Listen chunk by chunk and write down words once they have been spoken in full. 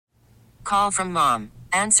Call from mom.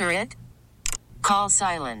 Answer it. Call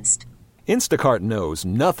silenced. Instacart knows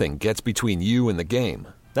nothing gets between you and the game.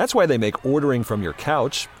 That's why they make ordering from your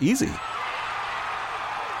couch easy.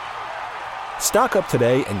 Stock up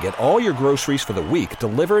today and get all your groceries for the week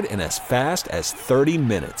delivered in as fast as 30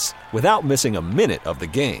 minutes without missing a minute of the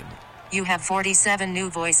game. You have 47 new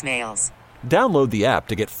voicemails. Download the app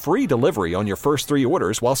to get free delivery on your first 3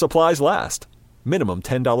 orders while supplies last. Minimum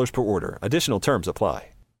 $10 per order. Additional terms apply.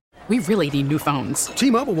 We really need new phones.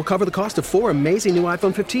 T-Mobile will cover the cost of 4 amazing new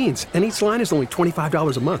iPhone 15s, and each line is only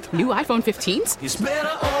 $25 a month. New iPhone 15s? It's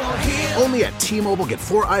better over here. Only at T-Mobile, get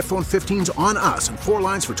 4 iPhone 15s on us and 4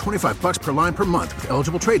 lines for $25 per line per month with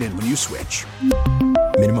eligible trade-in when you switch.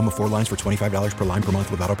 Minimum of 4 lines for $25 per line per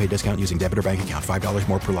month with autopay discount using debit or bank account. $5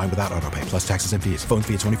 more per line without autopay, plus taxes and fees. Phone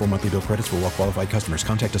fee at 24 monthly bill credits for well-qualified customers.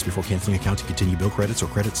 Contact us before canceling account to continue bill credits or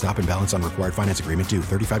credit stop and balance on required finance agreement due.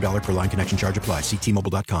 $35 per line connection charge applies. See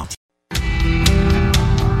T-Mobile.com.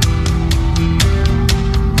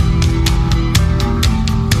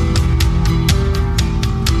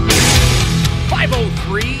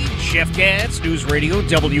 5:03, Jeff Katz, News Radio,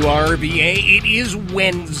 WRVA. It is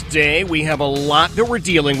Wednesday. We have a lot that we're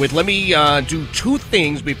dealing with. Let me do 2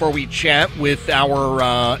 things before we chat with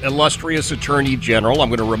our illustrious Attorney General. I'm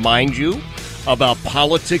going to remind you about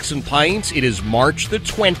Politics and Pints. It is March the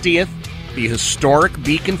 20th. The historic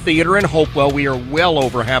Beacon Theater in Hopewell. We are well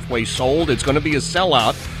over halfway sold. It's going to be a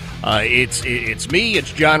sellout. It's me,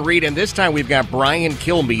 it's John Reed, and this time we've got Brian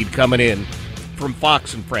Kilmeade coming in from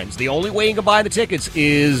Fox and Friends. The only way you can buy the tickets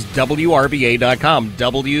is WRVA.com.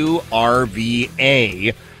 WRVA.com.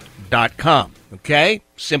 Okay?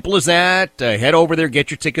 Simple as that. Head over there, get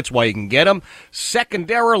your tickets while you can get them.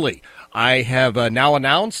 Secondarily, I have now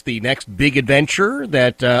announced the next big adventure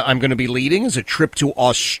that I'm going to be leading is a trip to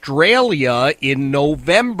Australia in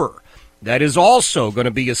November. That is also going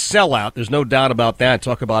to be a sellout. There's no doubt about that.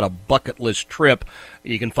 Talk about a bucket list trip.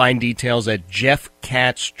 You can find details at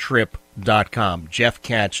jeffkatztrip.com.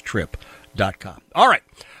 jeffkatztrip.com. All right.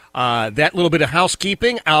 That little bit of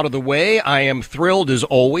housekeeping out of the way. I am thrilled, as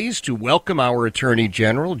always, to welcome our Attorney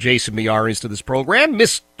General, Jason Miyares, to this program.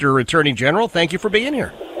 Mr. Attorney General, thank you for being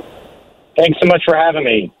here. Thanks so much for having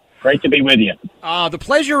me. Great to be with you. The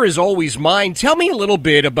pleasure is always mine. Tell me a little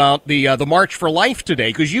bit about the March for Life today,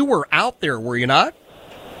 because you were out there, were you not?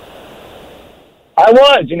 I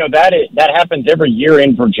was. You know, that happens every year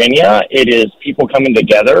in Virginia. It is people coming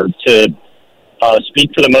together to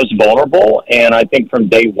speak for the most vulnerable. And I think from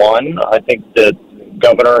day one, I think the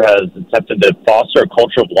governor has attempted to foster a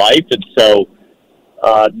culture of life. And so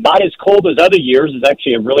not as cold as other years. It's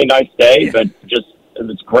actually a really nice day, but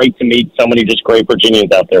it's great to meet so many just great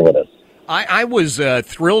Virginians out there with us. I was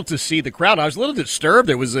thrilled to see the crowd. I was a little disturbed.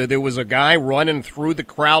 There was a guy running through the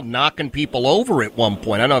crowd, knocking people over at one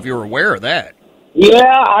point. I don't know if you were aware of that. Yeah,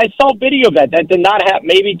 I saw video of that. That did not happen.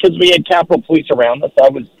 Maybe because we had Capitol Police around us. I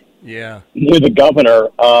was near the governor.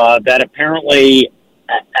 That apparently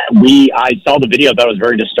I saw the video. That was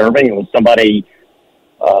very disturbing. It was somebody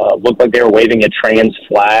looked like they were waving a trans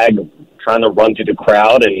flag, trying to run through the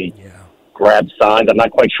crowd and grab signs. I'm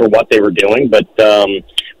not quite sure what they were doing, but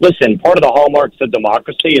listen, part of the hallmarks of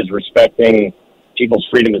democracy is respecting people's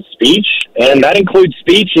freedom of speech, and that includes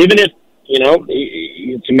speech, even if, you know,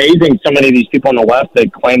 it's amazing so many of these people on the left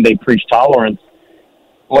that claim they preach tolerance.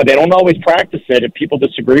 Well, they don't always practice it if people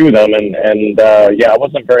disagree with them, and I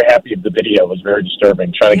wasn't very happy with the video. It was very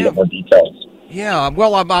disturbing, trying to get more details. Yeah,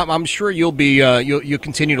 well, I'm sure you'll be you'll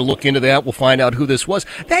continue to look into that. We'll find out who this was.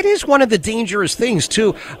 That is one of the dangerous things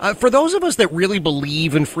too. For those of us that really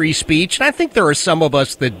believe in free speech, and I think there are some of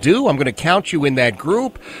us that do. I'm going to count you in that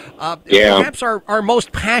group. Perhaps our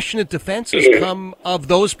most passionate defenses come of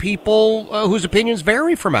those people whose opinions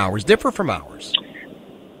vary from ours, differ from ours.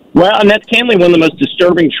 Well, and that's candidly one of the most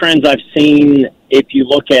disturbing trends I've seen. If you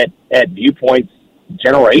look at viewpoints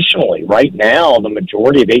generationally, right now, the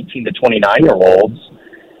majority of 18 to 29-year-olds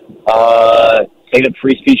say that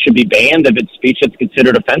free speech should be banned if it's speech that's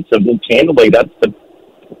considered offensive. Well, candidly, that's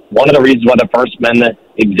one of the reasons why the First Amendment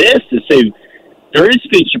exists, is so there is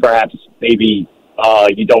speech that perhaps maybe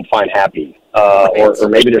you don't find happy, or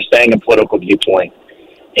maybe they're saying a political viewpoint.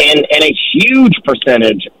 And a huge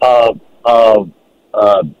percentage of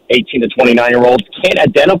 18 to 29-year-olds can't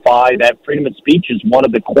identify that freedom of speech is one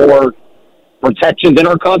of the core protections in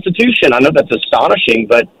our Constitution. I know that's astonishing,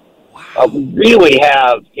 but we really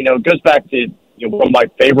have, it goes back to one of my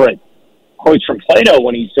favorite quotes from Plato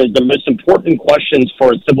when he says the most important questions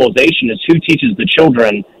for a civilization is who teaches the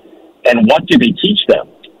children and what do they teach them.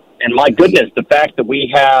 And my goodness, the fact that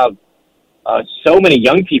we have so many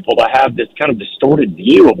young people that have this kind of distorted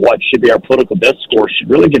view of what should be our political discourse should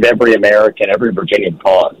really give every American, every Virginian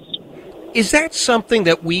pause. Is that something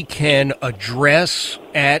that we can address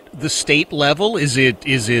at the state level? Is it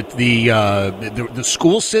the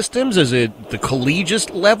school systems? Is it the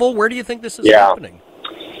collegiate level? Where do you think this is happening?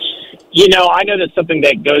 You know, I know that's something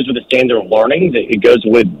that goes with the standard of learning. That it goes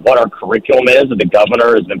with what our curriculum is, and the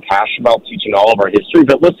governor has been passionate about teaching all of our history.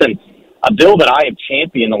 But listen, a bill that I have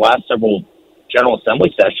championed the last several General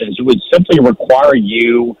Assembly sessions would simply require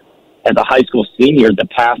you as a high school senior to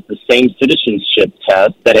pass the same citizenship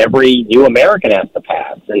test that every new American has to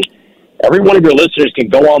pass. And every one of your listeners can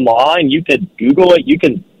go online. You could Google it. You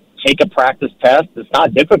can take a practice test. It's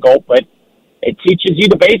not difficult, but it teaches you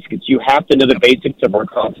the basics. You have to know the basics of our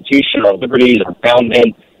Constitution, our liberties, our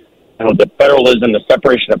founding, the federalism, the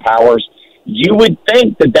separation of powers. You would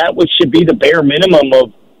think that should be the bare minimum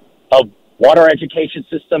of what our education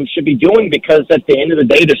system should be doing, because at the end of the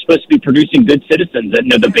day, they're supposed to be producing good citizens that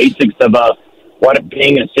know the basics of what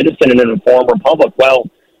being a citizen in an informed republic. Well,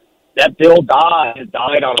 that bill has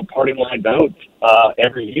died on a party line vote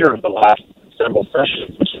every year of the last several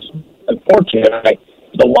sessions, which is unfortunate.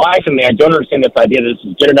 The life in me, I don't understand this idea that this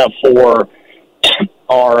is good enough for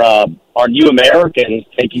our new Americans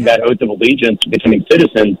taking that oath of allegiance to becoming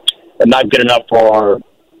citizens, and not good enough for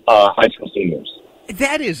our high school seniors.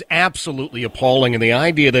 That is absolutely appalling, and the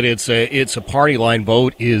idea that it's a party line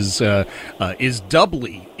vote is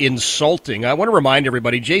doubly insulting. I want to remind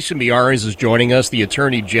everybody, Jason Miyares is joining us, the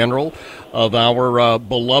Attorney General of our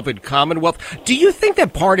beloved Commonwealth. Do you think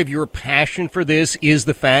that part of your passion for this is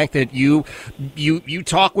the fact that you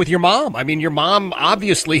talk with your mom? I mean, your mom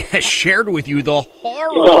obviously has shared with you the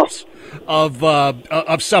horrors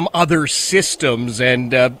of some other systems,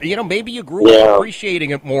 and maybe you grew up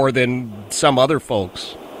appreciating it more than some other folks.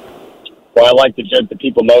 Well, I like to joke that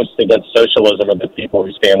people most against socialism are the people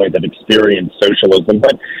whose families have experienced socialism.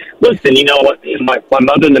 But listen, you know what? My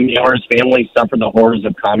mother and the Miyares family suffered the horrors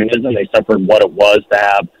of communism. They suffered what it was to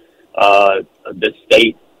have the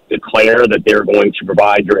state declare that they're going to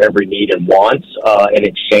provide your every need and wants in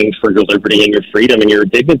exchange for your liberty and your freedom and your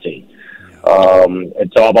dignity.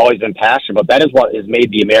 And so I've always been passionate about that. Is what has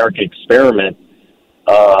made the American experiment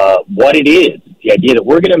what it is. The idea that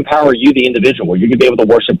we're going to empower you, the individual. You're going to be able to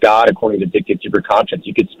worship God according to the dictates of your conscience.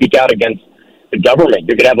 You could speak out against the government.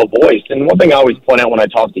 You're going to have a voice. And one thing I always point out when I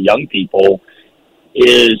talk to young people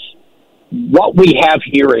is what we have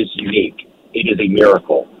here is unique. It is a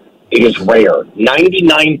miracle. It is rare.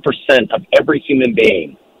 99% of every human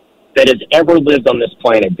being that has ever lived on this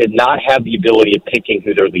planet did not have the ability of picking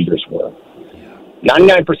who their leaders were.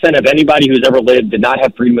 99% of anybody who's ever lived did not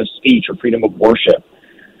have freedom of speech or freedom of worship.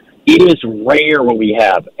 It is rare what we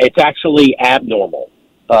have. It's actually abnormal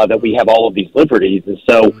that we have all of these liberties. And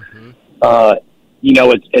so,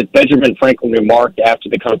 as Benjamin Franklin remarked after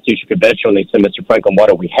the Constitutional Convention, when they said, Mr. Franklin, what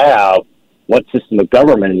do we have? What system of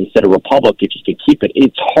government? And he said, a republic, if you could keep it.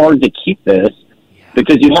 It's hard to keep this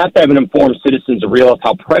because you have to have an informed citizen to realize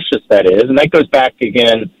how precious that is. And that goes back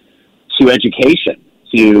again to education,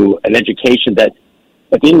 to an education that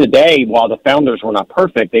at the end of the day, while the founders were not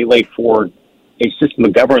perfect, they laid forward a system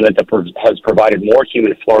of government that has provided more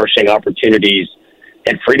human flourishing opportunities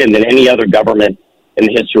and freedom than any other government in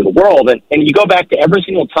the history of the world. And you go back to every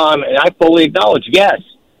single time, and I fully acknowledge, yes,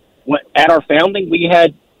 at our founding, we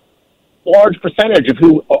had a large percentage of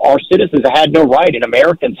who our citizens had no right, and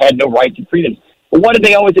Americans had no right to freedoms. But what did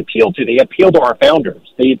they always appeal to? They appealed to our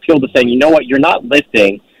founders. They appealed to saying, you know what, you're not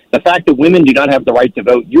listening. The fact that women do not have the right to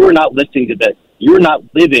vote, you are not listening to you are not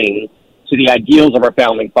living to the ideals of our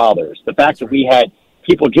founding fathers. The fact that we had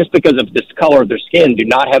people, just because of this color of their skin, do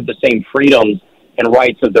not have the same freedoms and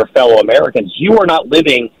rights of their fellow Americans. You are not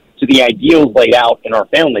living to the ideals laid out in our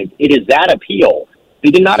foundings. It is that appeal. They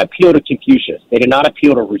did not appeal to Confucius. They did not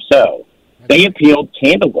appeal to Rousseau. They appealed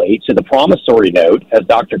candidly to the promissory note, as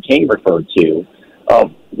Dr. King referred to,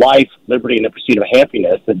 of life, liberty, and the pursuit of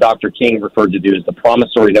happiness that Dr. King referred to as the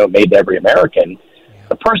promissory note made to every American.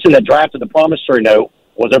 The person that drafted the promissory note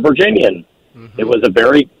was a Virginian. It was a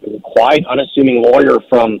very quiet, unassuming lawyer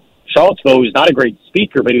from Charlottesville who was not a great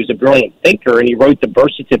speaker, but he was a brilliant thinker, and he wrote the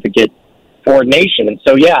birth certificate for a nation. And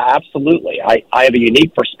so, yeah, absolutely. I have a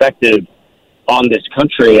unique perspective on this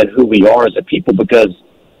country and who we are as a people because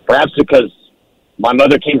my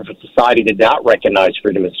mother came from a society that did not recognize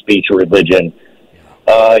freedom of speech or religion.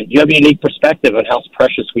 You have a unique perspective on how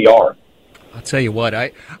precious we are. I'll tell you what,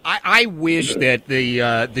 I wish that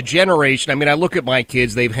the generation, I mean, I look at my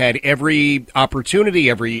kids, they've had every opportunity,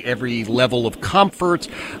 every level of comfort.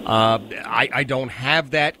 I don't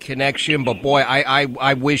have that connection, but boy,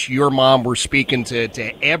 I wish your mom were speaking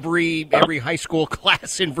to every high school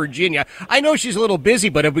class in Virginia. I know she's a little busy,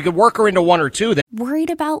 but if we could work her into one or two.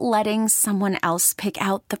 Worried about letting someone else pick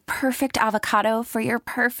out the perfect avocado for your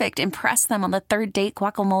perfect impress them on the third date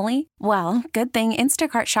guacamole? Well, good thing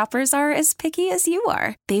Instacart shoppers are as picky as you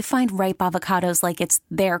are. They find ripe avocados like it's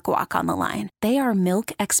their guac on the line. They are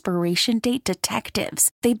milk expiration date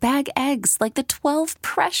detectives. They bag eggs like the 12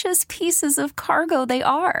 precious pieces of cargo they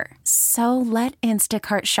are. So let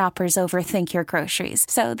Instacart shoppers overthink your groceries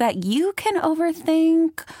so that you can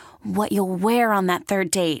overthink what you'll wear on that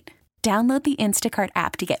third date. Download the Instacart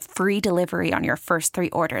app to get free delivery on your first 3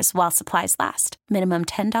 orders while supplies last. Minimum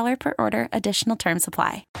 $10 per order. Additional terms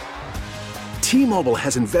apply. T-Mobile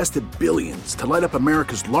has invested billions to light up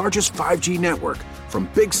America's largest 5G network, from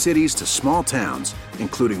big cities to small towns,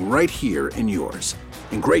 including right here in yours.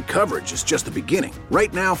 And great coverage is just the beginning.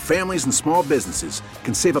 Right now, families and small businesses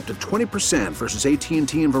can save up to 20% versus AT&T and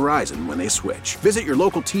Verizon when they switch. Visit your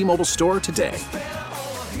local T-Mobile store today.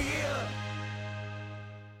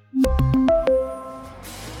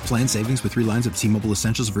 Plan savings with 3 lines of T-Mobile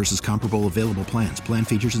Essentials versus comparable available plans. Plan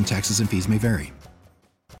features and taxes and fees may vary.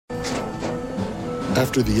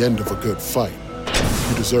 After the end of a good fight,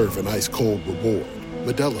 you deserve an ice-cold reward.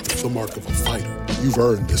 Modelo is the mark of a fighter. You've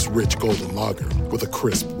earned this rich golden lager with a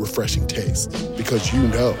crisp, refreshing taste. Because you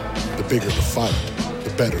know, the bigger the fight, the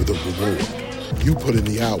better the reward. You put in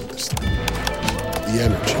the hours, the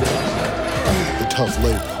energy, the tough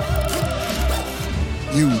labor.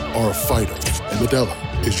 You are a fighter, and Modelo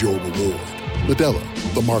is your reward. Modelo,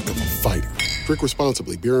 the mark of a fighter. Drink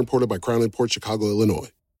responsibly. Beer imported by Crown Imports, Chicago,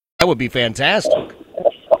 Illinois. That would be fantastic.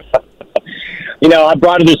 You know, I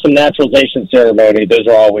brought her to some naturalization ceremony. Those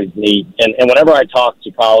are always neat. And whenever I talk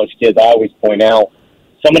to college kids, I always point out,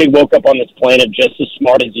 somebody woke up on this planet just as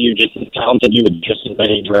smart as you, just as talented as you, with just as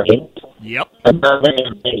many dreams. Yep.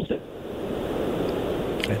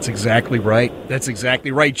 That's exactly right. That's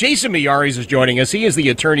exactly right. Jason Miyares is joining us. He is the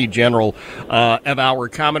Attorney General of our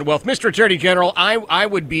Commonwealth. Mr. Attorney General, I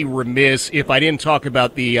would be remiss if I didn't talk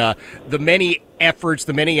about the many efforts,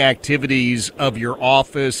 the many activities of your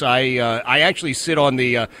office. I actually sit on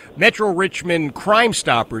the Metro Richmond Crime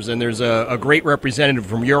Stoppers, and there's a great representative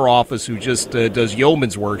from your office who just does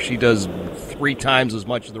yeoman's work. She does 3 times as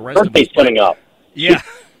much as the rest of us. Birthday's coming up. Yeah.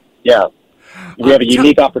 Yeah. We have a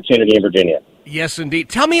unique opportunity in Virginia. Yes, indeed.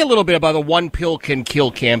 Tell me a little bit about the One Pill Can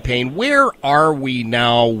Kill campaign. Where are we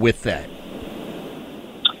now with that?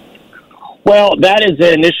 Well, that is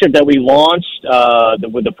an initiative that we launched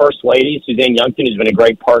with the First Lady, Suzanne Youngton, who's been a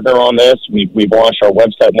great partner on this. We've launched our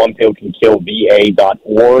website,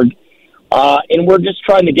 onepillcankillva.org. And we're just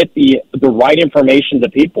trying to get the right information to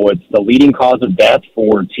people. It's the leading cause of death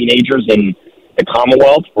for teenagers in the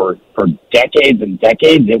Commonwealth for decades and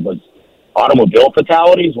decades. It was automobile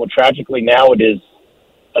fatalities. Well, tragically now it is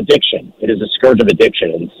addiction. It is a scourge of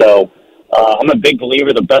addiction. And so I'm a big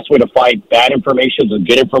believer the best way to fight bad information is with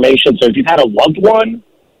good information. So if you've had a loved one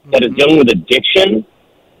that is dealing with addiction,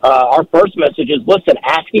 our first message is, listen,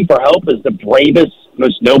 asking for help is the bravest,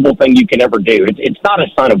 most noble thing you can ever do. It's not a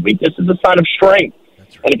sign of weakness. It's a sign of strength.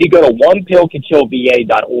 Right. And if you go to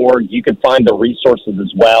onepillcankillva.org, you can find the resources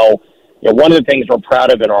as well. You know, one of the things we're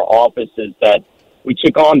proud of in our office is that we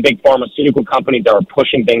took on big pharmaceutical companies that are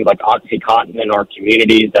pushing things like OxyContin in our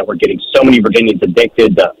communities, that were getting so many Virginians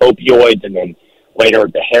addicted to opioids and then later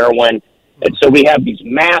to heroin. And so we have these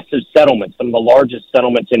massive settlements, some of the largest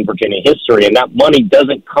settlements in Virginia history, and that money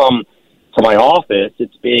doesn't come to my office.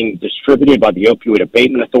 It's being distributed by the Opioid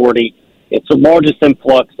Abatement Authority. It's the largest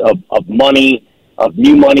influx of money, of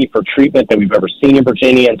new money for treatment that we've ever seen in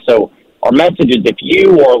Virginia. And so our message is, if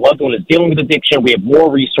you or a loved one is dealing with addiction, we have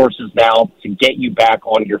more resources now to get you back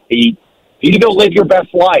on your feet. For you to go live your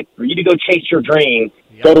best life, for you to go chase your dream,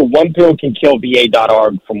 go to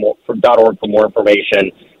onepillcankillva.org for more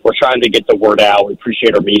information. We're trying to get the word out. We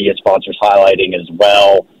appreciate our media sponsors highlighting as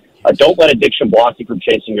well. Don't let addiction block you from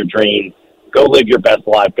chasing your dream. Go live your best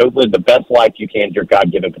life. Go live the best life you can to your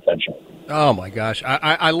God-given potential. Oh, my gosh.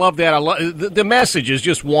 I love that. The message is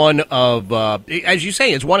just one of, as you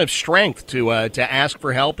say, it's one of strength to ask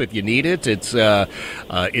for help if you need it. It's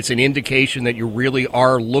an indication that you really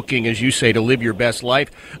are looking, as you say, to live your best life.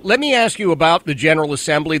 Let me ask you about the General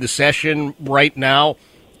Assembly, the session right now.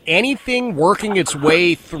 Anything working its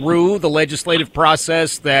way through the legislative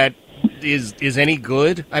process that is any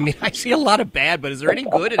good? I mean, I see a lot of bad, but is there any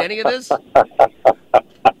good in any of this?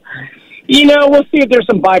 We'll see if there's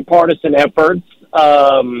some bipartisan efforts,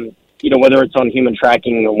 whether it's on human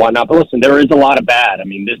tracking or whatnot. But listen, there is a lot of bad. I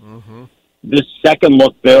mean, this second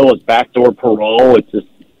look bill is backdoor parole. It's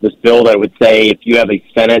this bill that would say if you have a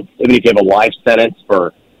sentence, even if you have a life sentence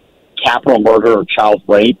for capital murder or child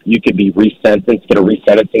rape, you could be resentenced, get a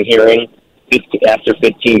resentencing hearing after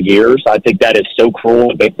 15 years. I think that is so cruel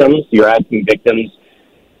to victims. You're asking victims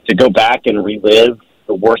to go back and relive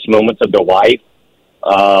the worst moments of their life,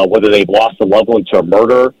 whether they've lost a loved one to a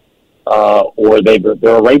murder or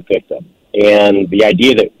they're a rape victim. And the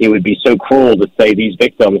idea that it would be so cruel to say these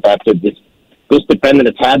victims, after this defendant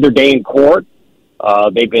has had their day in court,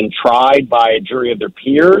 they've been tried by a jury of their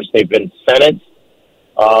peers, they've been sentenced,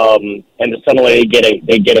 and then suddenly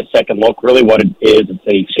they get a second look. Really, what it is,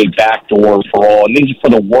 it's a backdoor parole, and these are for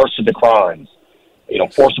the worst of the crimes.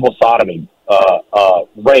 Forcible sodomy,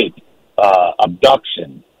 rape,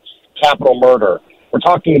 abduction, capital murder. We're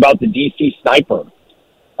talking about the D.C. sniper.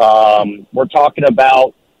 We're talking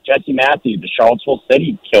about Jesse Matthews, the Charlottesville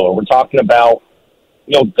City killer. We're talking about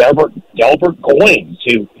Delbert Goins,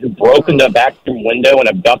 who broke into a bathroom window and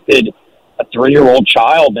abducted a 3-year-old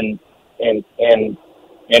child and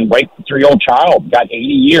raped the 3-year-old child, got 80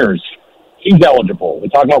 years. He's eligible. We're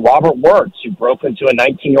talking about Robert Wirtz, who broke into a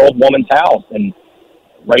 19-year-old woman's house and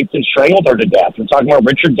raped and strangled her to death. We're talking about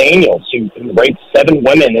Richard Daniels, who raped 7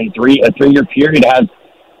 women in a 3-year period, has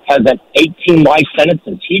an 18 life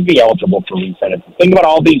sentences. He'd be eligible for resentencing. Think about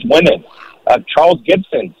all these women. Charles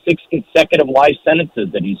Gibson, 6 consecutive life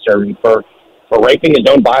sentences that he's serving for raping his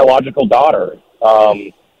own biological daughter.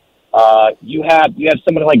 You have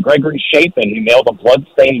somebody like Gregory Chapin, who mailed a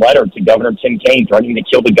bloodstained letter to Governor Tim Kaine threatening to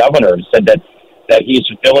kill the governor, and said that he is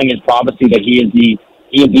fulfilling his prophecy that he is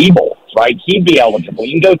evil, right? He'd be eligible.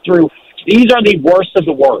 You can go through. These are the worst of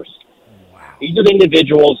the worst. Wow. These are the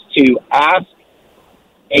individuals to ask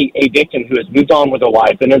a victim who has moved on with their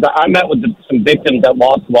life. And as I met with some victims that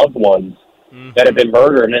lost loved ones that have been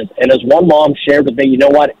murdered, and as one mom shared with me, you know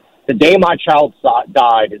what? The day my child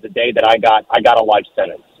died is the day that I got a life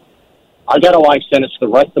sentence. I got a life sentence for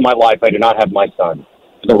the rest of my life. I do not have my son.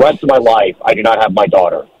 For the rest of my life, I do not have my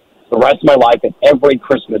daughter. For the rest of my life, at every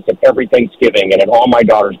Christmas, at every Thanksgiving, and at all my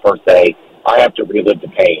daughter's birthday, I have to relive the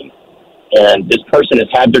pain. And this person has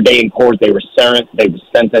had their day in court. They were sentenced, and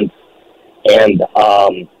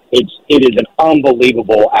it is an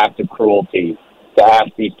unbelievable act of cruelty to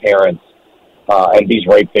ask these parents and these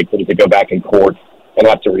rape victims to go back in court and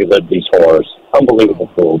have to relive these horrors. Unbelievable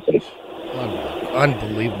cruelty.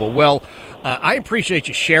 Unbelievable. Well, I appreciate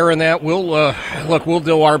you sharing that. We'll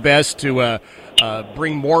do our best to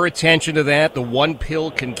bring more attention to that. The One Pill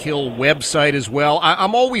Can Kill website as well.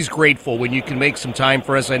 I'm always grateful when you can make some time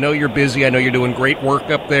for us. I know you're busy. I know you're doing great work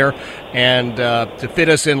up there, and to fit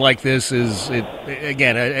us in like this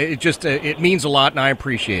it means a lot, and I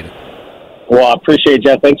appreciate it. Well, I appreciate it,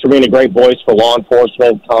 Jeff. Thanks for being a great voice for law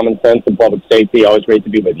enforcement, common sense, and public safety. Always great to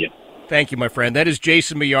be with you. Thank you, my friend. That is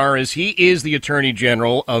Jason Miyares. He is the Attorney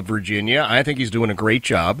General of Virginia. I think he's doing a great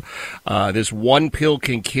job. This One Pill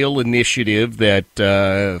Can Kill initiative that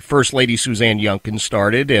First Lady Suzanne Youngkin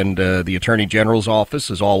started, and the Attorney General's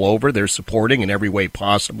office is all over. They're supporting in every way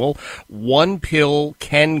possible.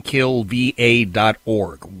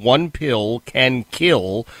 OnePillCanKillVA.org.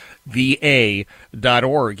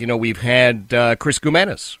 OnePillCanKillVA.org. We've had Chris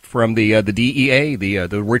Gumenis from the DEA,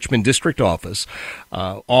 the Richmond District Office,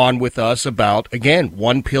 on with us about, again,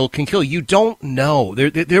 One Pill Can Kill. You don't know.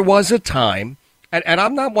 There was a time, and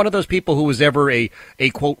I'm not one of those people who was ever a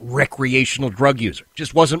quote, recreational drug user.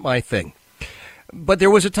 Just wasn't my thing. But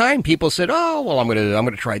there was a time people said, oh, well, I'm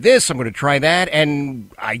gonna try this, I'm gonna try that, and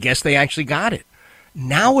I guess they actually got it.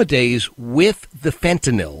 Nowadays, with the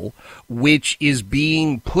fentanyl, which is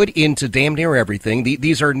being put into damn near everything,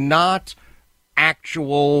 these are not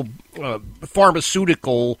actual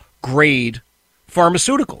pharmaceutical grade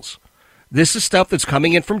pharmaceuticals. This is stuff that's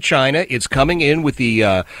coming in from China. It's coming in with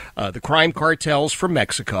the crime cartels from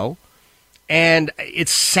Mexico. And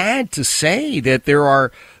it's sad to say that there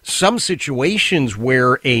are some situations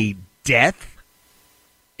where a death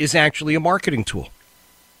is actually a marketing tool.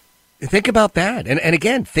 Think about that. And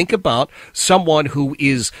again, think about someone who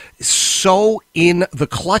is so in the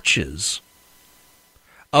clutches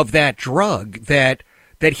of that drug that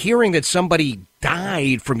hearing that somebody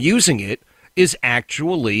died from using it is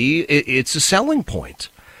actually, it's a selling point.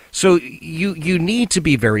 So you need to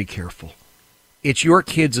be very careful. It's your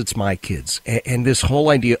kids, it's my kids. And this whole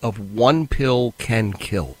idea of one pill can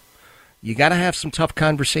kill. You got to have some tough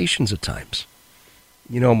conversations at times.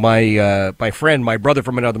 You know, my friend, my brother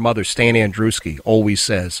from another mother, Stan Andruski, always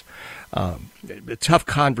says, tough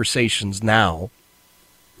conversations now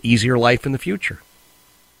easier life in the future.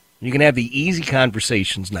 You can have the easy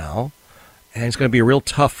conversations now, and it's going to be a real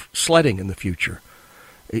tough sledding in the future.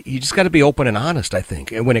 You just got to be open and honest, I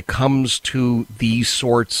think, and when it comes to these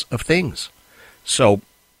sorts of things. So,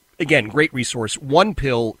 again, great resource,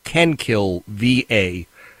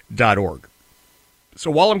 onepillcankillva.org. So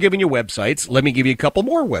while I'm giving you websites, let me give you a couple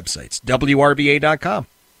more websites. WRVA.com.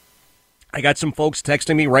 I got some folks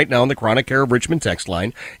texting me right now on the Chronic Care of Richmond text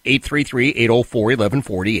line,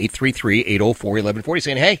 833-804-1140, 833-804-1140,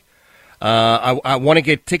 saying, hey, I want to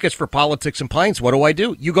get tickets for Politics and Pints. What do I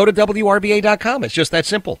do? You go to WRVA.com. It's just that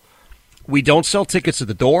simple. We don't sell tickets at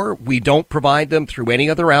the door. We don't provide them through any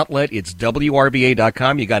other outlet. It's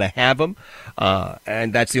WRVA.com. You got to have them,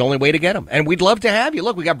 and that's the only way to get them. And we'd love to have you.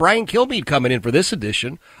 Look, we got Brian Kilmeade coming in for this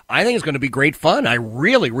edition. I think it's going to be great fun. I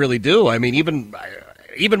really, really do. I mean, even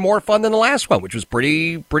more fun than the last one, which was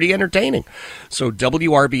pretty entertaining. So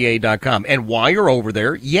WRVA.com. And while you're over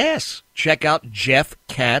there, yes, check out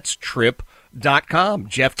JeffKatzTrip.com.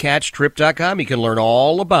 JeffKatzTrip.com. You can learn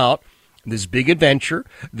all about this big adventure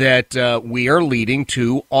that we are leading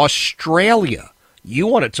to Australia. You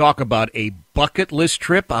want to talk about a bucket list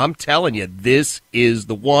trip? I'm telling you, this is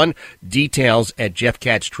the one. Details at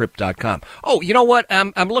jeffkatztrip.com. Oh, you know what?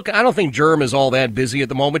 I'm looking. I don't think Germ is all that busy at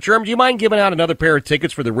the moment. Germ, do you mind giving out another pair of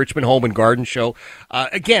tickets for the Richmond Home and Garden Show?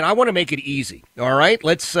 Again, I want to make it easy. All right,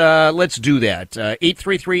 let's do that.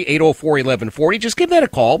 833-804-1140. Just give that a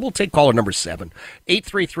call. We'll take caller number 7.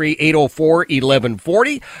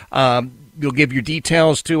 833-804-1140. You'll give your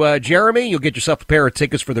details to Jeremy. You'll get yourself a pair of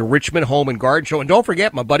tickets for the Richmond Home and Garden Show. And don't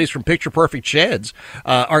forget, my buddies from Picture Perfect Sheds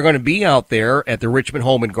are going to be out there at the Richmond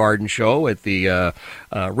Home and Garden Show at the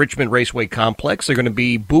Richmond Raceway Complex. They're going to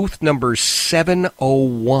be booth number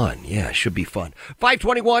 701. Yeah, it should be fun.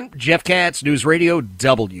 521, Jeff Katz, News Radio,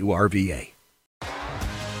 WRVA.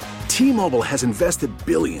 T-Mobile has invested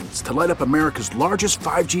billions to light up America's largest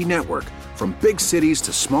 5G network, from big cities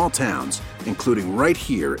to small towns, including right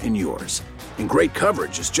here in yours. And great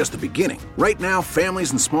coverage is just the beginning. Right now,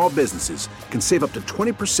 families and small businesses can save up to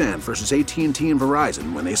 20% versus AT&T and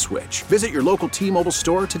Verizon when they switch. Visit your local T-Mobile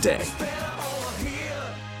store today.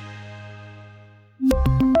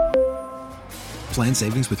 Plan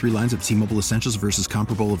savings with 3 lines of T-Mobile Essentials versus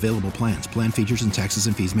comparable available plans. Plan features and taxes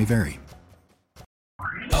and fees may vary.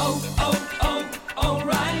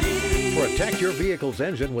 Protect your vehicle's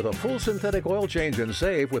engine with a full synthetic oil change and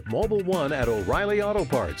save with Mobile One at O'Reilly Auto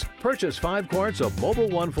Parts. Purchase 5 quarts of Mobile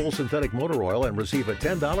One full synthetic motor oil and receive a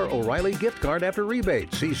 $10 O'Reilly gift card after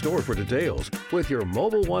rebate. See store for details. With your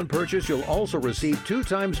Mobile One purchase, you'll also receive 2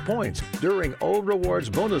 times points during O Rewards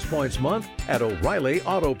Bonus Points Month at O'Reilly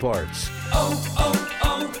Auto Parts.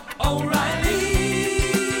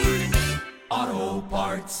 O'Reilly Auto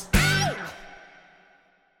Parts.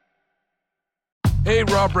 Hey,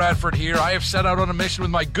 Rob Bradford here. I have set out on a mission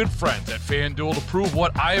with my good friends at FanDuel to prove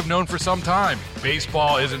what I have known for some time.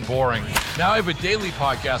 Baseball isn't boring. Now I have a daily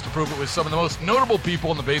podcast to prove it with some of the most notable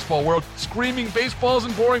people in the baseball world, screaming baseball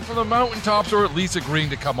isn't boring from the mountaintops, or at least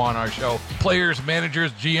agreeing to come on our show. Players,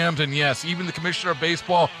 managers, GMs, and yes, even the commissioner of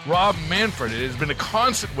baseball, Rob Manfred. It has been a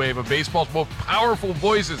constant wave of baseball's most powerful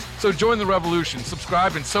voices. So join the revolution.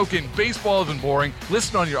 Subscribe and soak in Baseball Isn't Boring.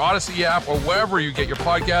 Listen on your Odyssey app or wherever you get your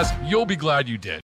podcasts. You'll be glad you did.